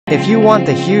If you want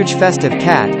the huge festive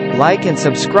cat, like and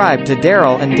subscribe to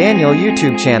Daryl and Daniel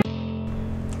YouTube channel.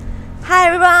 Hi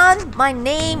everyone, my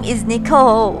name is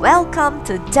Nicole. Welcome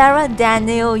to Daryl and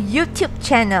Daniel YouTube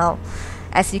channel.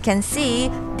 As you can see,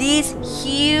 this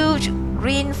huge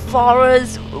green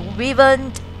forest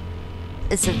Wvyern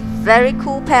is a very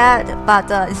cool pet, but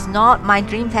it's not my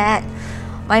dream pet.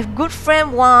 My good friend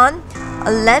Wvyern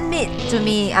lent it to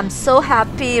me. I'm so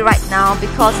happy right now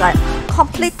because I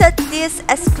completed this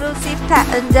exclusive pet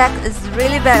index. It's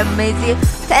really very amazing.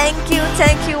 Thank you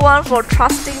Wvyern for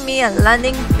trusting me and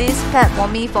lending this pet for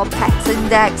me for pet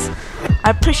index.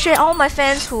 I appreciate all my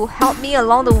fans who helped me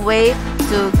along the way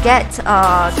to get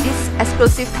this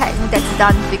exclusive pet index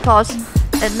done because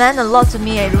it meant a lot to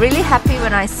me. I'm really happy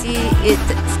when I see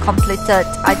it's completed.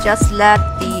 I just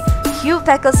left the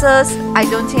𝗙𝘂𝗵𝗁𝗶𝗄𝗿. I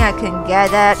don't think I can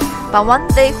get that, but one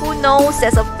day, who knows,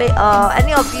 there's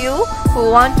any of you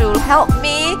who want to help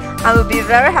me, I will be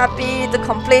very happy to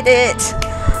complete it.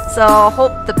 So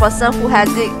hope the person who has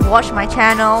it watch my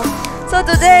channel. So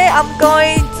today I'm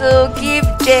going to give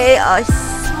Jay a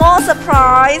small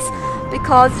surprise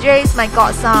because Jay is my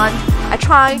godson. I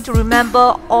try to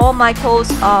remember all my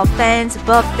close fans'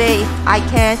 birthday if I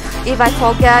can. If I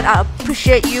forget, I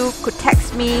appreciate you could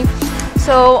text me.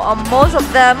 So most of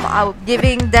them are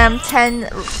giving them 10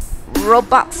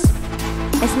 Robux.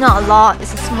 It's not a lot,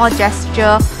 it's a small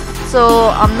gesture. So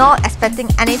I'm not expecting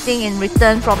anything in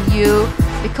return from you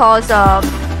because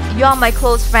you are my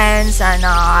close friends, and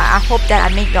I hope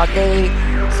that I make your day.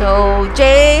 So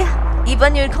Jay,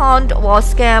 even unicorn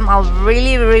was scam, I'm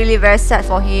really very sad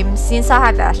for him. Since I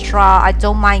have extra, I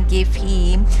don't mind give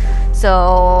him.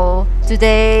 So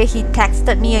today he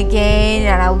texted me again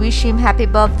and I wish him happy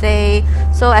birthday.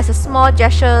 So as a small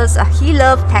gesture, he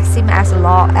loves texting me as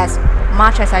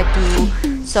much as I do.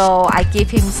 So I give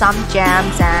him some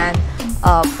gems and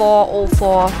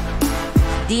 404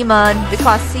 demon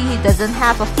because he doesn't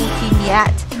have a full team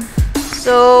yet.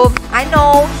 So I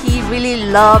know he really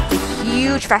loved the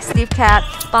huge festive cat,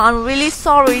 but I'm really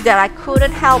sorry that I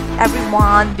couldn't help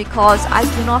everyone because I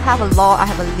do not have a lot, I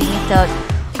have a limited.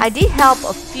 I did help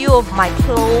a few of my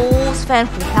close fans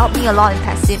who helped me a lot in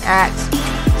passive acts.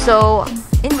 So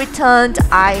in return,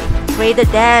 I traded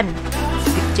them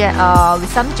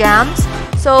with some gems.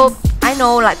 So I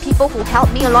know like people who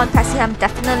helped me a lot in passive acts,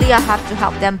 definitely I have to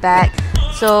help them back.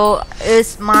 So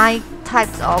it's my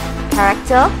types of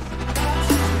character.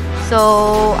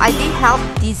 So I did help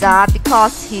Dza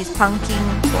because his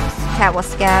pumpkin cat was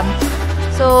scammed.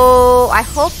 So I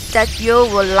hope that you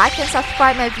will like and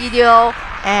subscribe my video,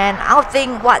 and I'll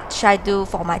think what should I do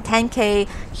for my 10K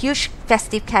huge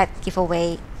festive cat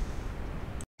giveaway.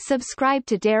 Subscribe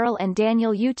to Daryl and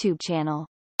Daniel YouTube channel.